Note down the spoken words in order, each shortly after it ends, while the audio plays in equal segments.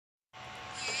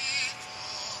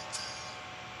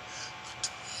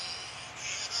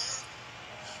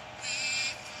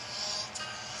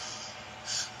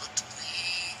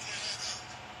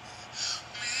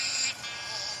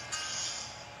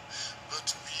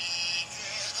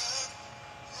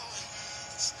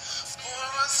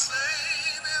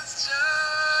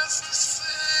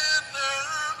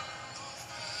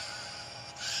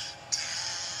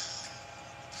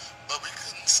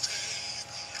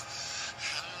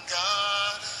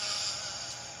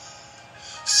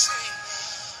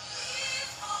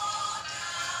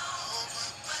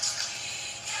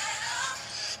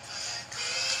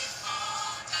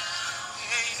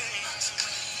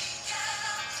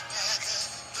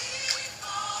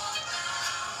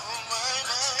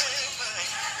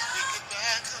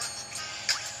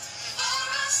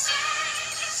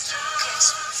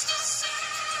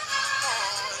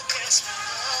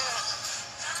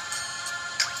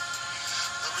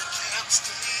There's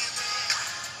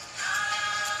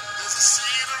a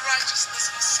seed of righteousness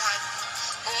inside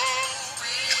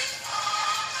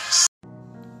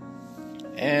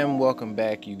me. And welcome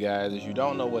back, you guys. If you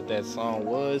don't know what that song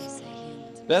was,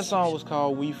 that song was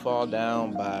called We Fall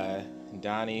Down by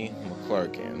Donnie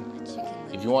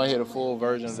McClurkin. If you want to hear the full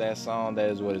version of that song, that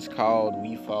is what it's called,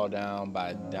 We Fall Down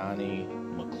by Donnie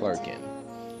McClurkin.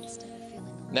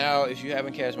 Now, if you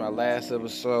haven't catch my last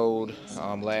episode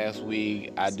last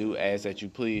week, I do ask that you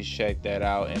please check that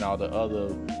out and all the other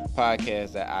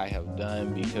podcasts that I have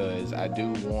done, because I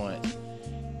do want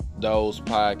those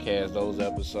podcasts, those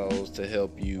episodes to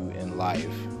help you in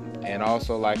life. And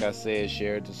also, like I said,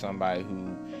 share it to somebody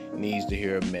who needs to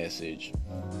hear a message.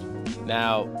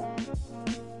 Now,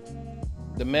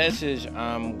 the message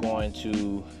I'm going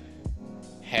to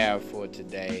have for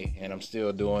today, and I'm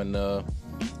still doing the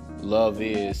Love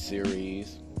Is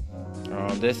series.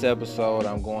 This episode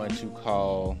I'm going to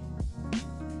call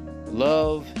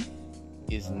Love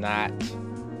Is Not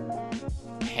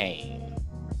Pain.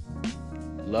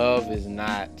 Love is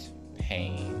not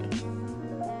pain.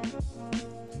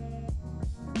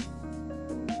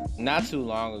 Not too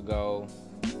long ago,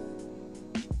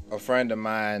 a friend of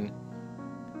mine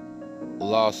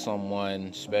lost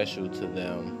someone special to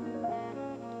them,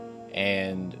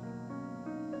 and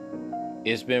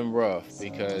it's been rough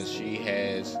because she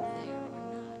has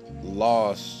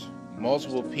lost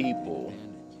multiple people,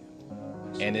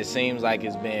 and it seems like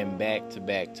it's been back to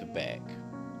back to back.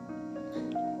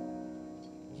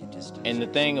 And the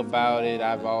thing about it,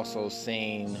 I've also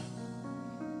seen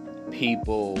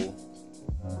people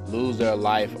lose their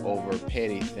life over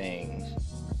petty things.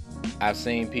 I've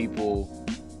seen people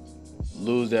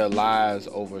lose their lives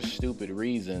over stupid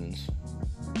reasons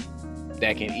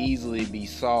that can easily be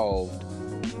solved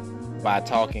by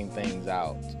talking things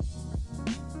out.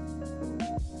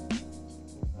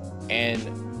 And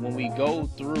when we go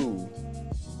through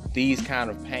these kind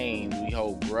of pains, we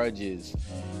hold grudges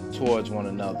towards one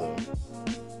another.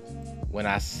 When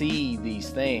I see these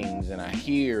things and I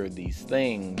hear these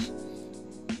things,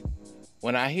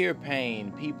 when I hear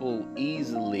pain, people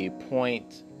easily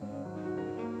point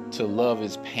to love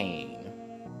as pain.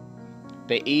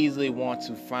 They easily want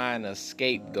to find a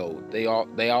scapegoat. They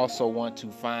also want to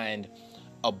find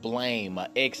a blame, an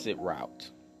exit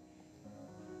route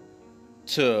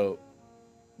to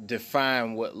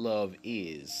define what love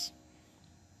is.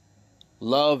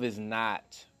 Love is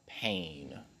not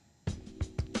pain.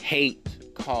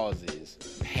 Hate causes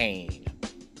pain.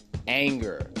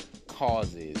 Anger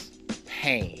causes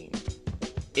pain.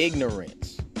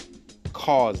 Ignorance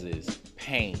causes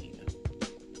pain.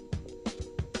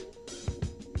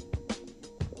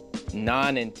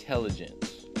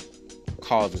 Non-intelligence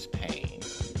causes pain.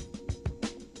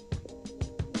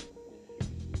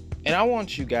 And I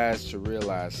want you guys to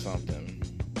realize something.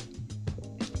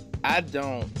 I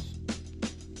don't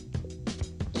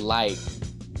like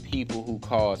people who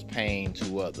cause pain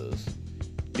to others,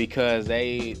 because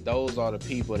those are the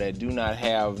people that do not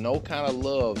have no kind of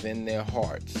love in their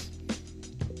hearts.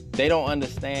 They don't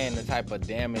understand the type of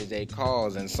damage they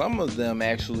cause, and some of them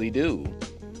actually do.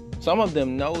 Some of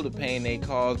them know the pain they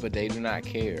cause, but they do not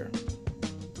care.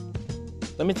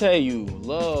 Let me tell you,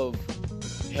 love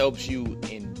helps you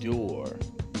endure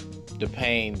the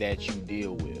pain that you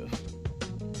deal with.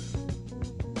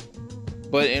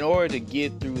 But in order to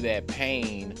get through that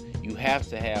pain, you have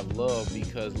to have love,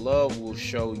 because love will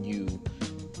show you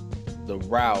the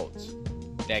route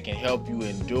that can help you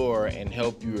endure and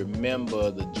help you remember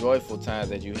the joyful times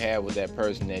that you had with that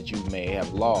person that you may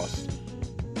have lost.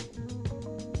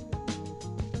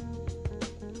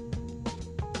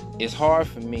 It's hard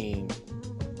for me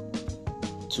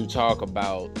to talk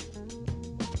about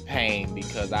pain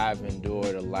because I've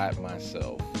endured a lot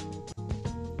myself.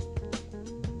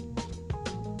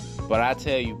 But I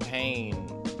tell you, pain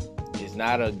is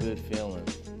not a good feeling,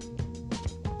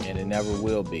 and it never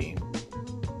will be.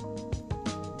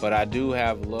 But I do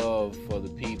have love for the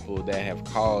people that have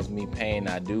caused me pain.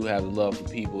 I do have love for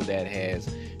people that has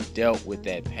dealt with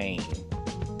that pain.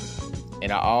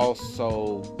 And I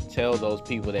also tell those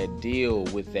people that deal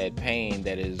with that pain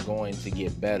that it is going to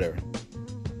get better.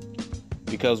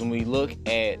 Because when we look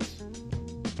at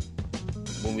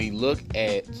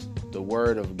the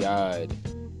Word of God,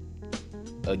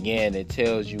 again, it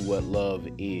tells you what love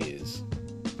is.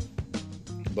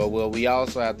 But what we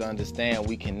also have to understand,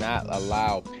 we cannot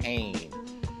allow pain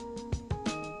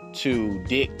to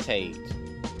dictate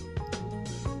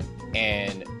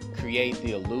and create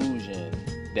the illusion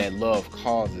that love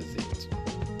causes it.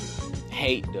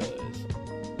 Hate does.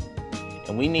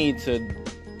 And we need to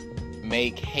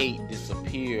make hate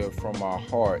disappear from our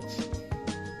hearts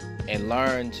and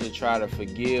learn to try to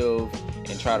forgive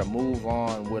and try to move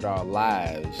on with our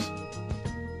lives.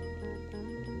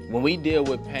 When we deal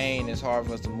with pain, it's hard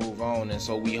for us to move on, and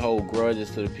so we hold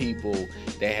grudges to the people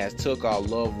that has took our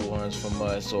loved ones from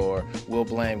us, or we'll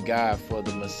blame God for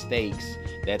the mistakes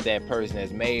that person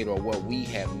has made or what we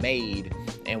have made,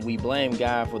 and we blame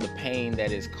God for the pain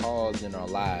that is caused in our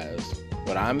lives.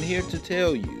 But I'm here to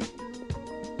tell you,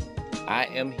 I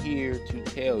am here to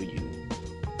tell you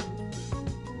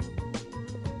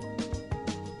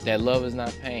that love is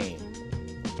not pain.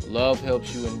 Love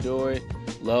helps you endure it.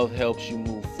 Love helps you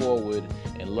move forward,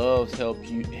 and love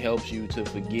helps you to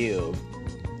forgive.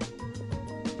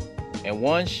 And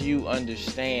once you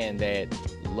understand that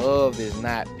love is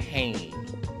not pain,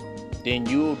 then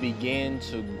you will begin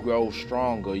to grow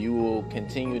stronger. You will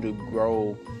continue to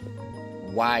grow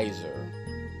wiser.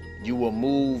 You will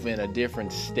move in a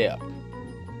different step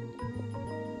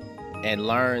and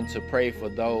learn to pray for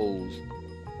those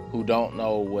who don't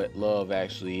know what love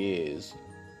actually is.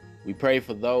 We pray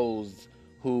for those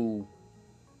who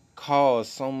cause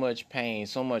so much pain,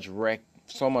 so much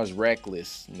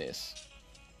recklessness.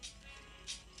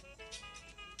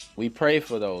 We pray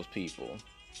for those people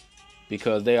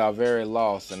because they are very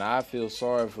lost, and I feel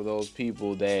sorry for those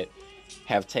people that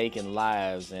have taken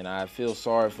lives, and I feel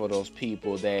sorry for those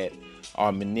people that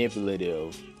are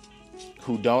manipulative,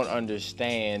 who don't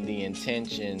understand the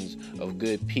intentions of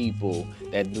good people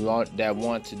that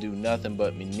want to do nothing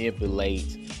but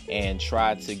manipulate and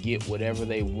try to get whatever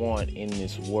they want in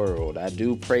this world. I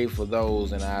do pray for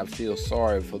those, and I feel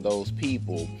sorry for those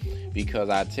people, because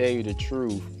I tell you the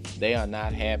truth, they are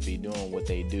not happy doing what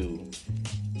they do.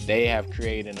 They have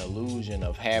created an illusion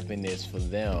of happiness for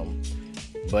them,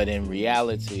 but in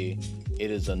reality,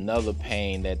 it is another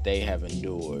pain that they have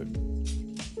endured.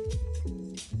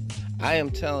 I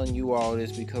am telling you all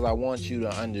this because I want you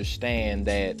to understand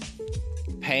that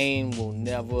pain will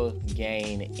never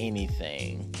gain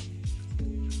anything.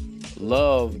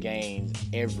 Love gains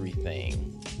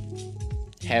everything.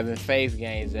 Having faith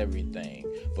gains everything.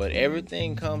 But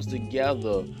everything comes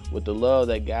together with the love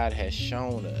that God has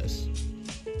shown us.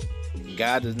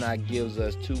 God does not give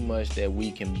us too much that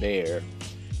we can bear,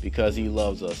 because He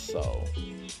loves us so.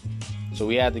 So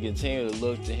we have to continue to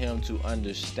look to Him to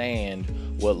understand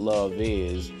what love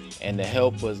is, and to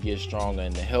help us get stronger,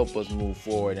 and to help us move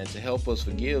forward, and to help us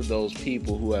forgive those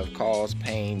people who have caused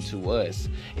pain to us.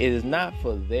 It is not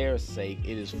for their sake,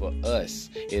 it is for us.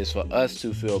 It is for us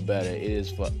to feel better. It is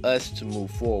for us to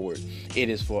move forward. It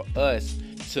is for us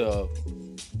to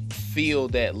feel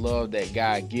that love that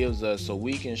God gives us, so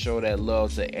we can show that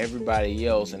love to everybody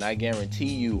else. And I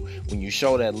guarantee you, when you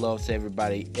show that love to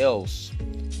everybody else,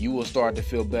 you will start to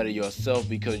feel better yourself,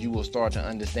 because you will start to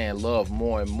understand love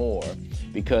more and more.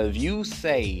 Because if you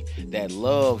say that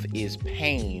love is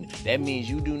pain, that means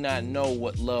you do not know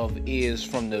what love is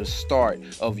from the start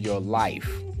of your life.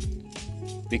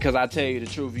 Because I tell you the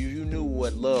truth, if you knew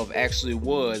what love actually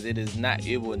was,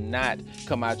 it would not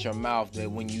come out your mouth that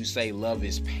when you say love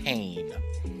is pain.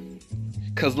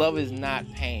 Because love is not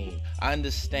pain. I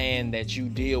understand that you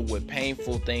deal with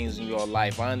painful things in your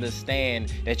life. I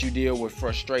understand that you deal with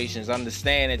frustrations. I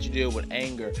understand that you deal with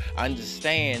anger. I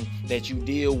understand that you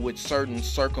deal with certain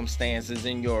circumstances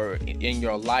in your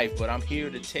life. But I'm here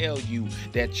to tell you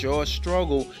that your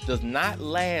struggle does not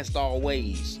last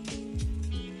always.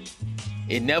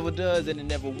 It never does, and it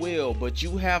never will. But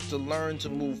you have to learn to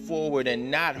move forward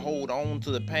and not hold on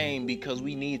to the pain, because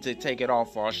we need to take it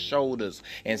off our shoulders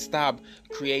and stop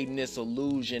creating this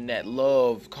illusion that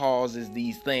love causes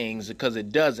these things, because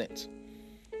it doesn't.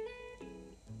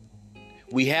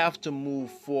 We have to move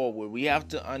forward. We have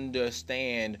to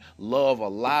understand love a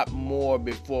lot more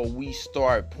before we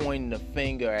start pointing the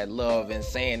finger at love and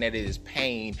saying that it is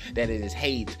pain, that it is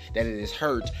hate, that it is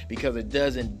hurt, because it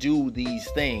doesn't do these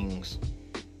things.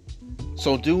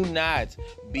 So do not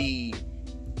be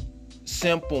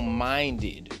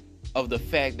simple-minded of the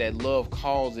fact that love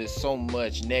causes so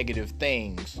much negative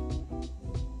things.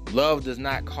 Love does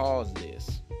not cause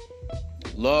this.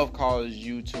 Love causes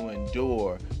you to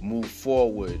endure, move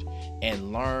forward,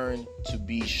 and learn to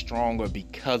be stronger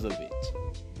because of it.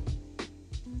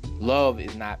 Love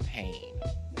is not pain.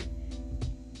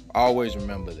 Always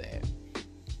remember that.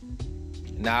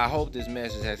 Now, I hope this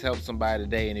message has helped somebody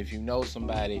today, and if you know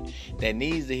somebody that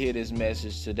needs to hear this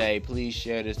message today, please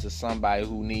share this to somebody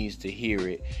who needs to hear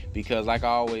it, because like I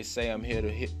always say, I'm here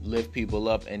to lift people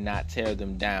up and not tear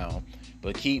them down.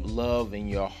 But keep love in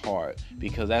your heart,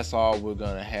 because that's all we're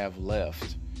going to have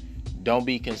left. Don't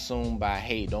be consumed by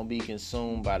hate. Don't be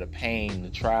consumed by the pain, the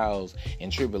trials,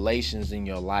 and tribulations in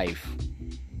your life.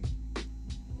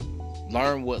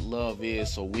 learn what love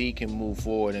is so we can move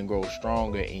forward and grow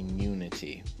stronger in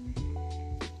unity.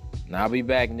 Now, I'll be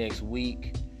back next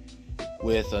week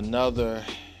with another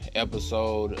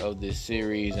episode of this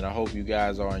series, and I hope you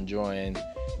guys are enjoying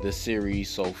the series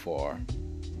so far.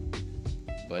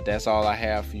 But that's all I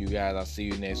have for you guys. I'll see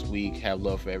you next week. Have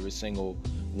love for every single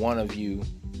one of you.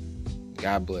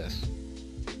 God bless.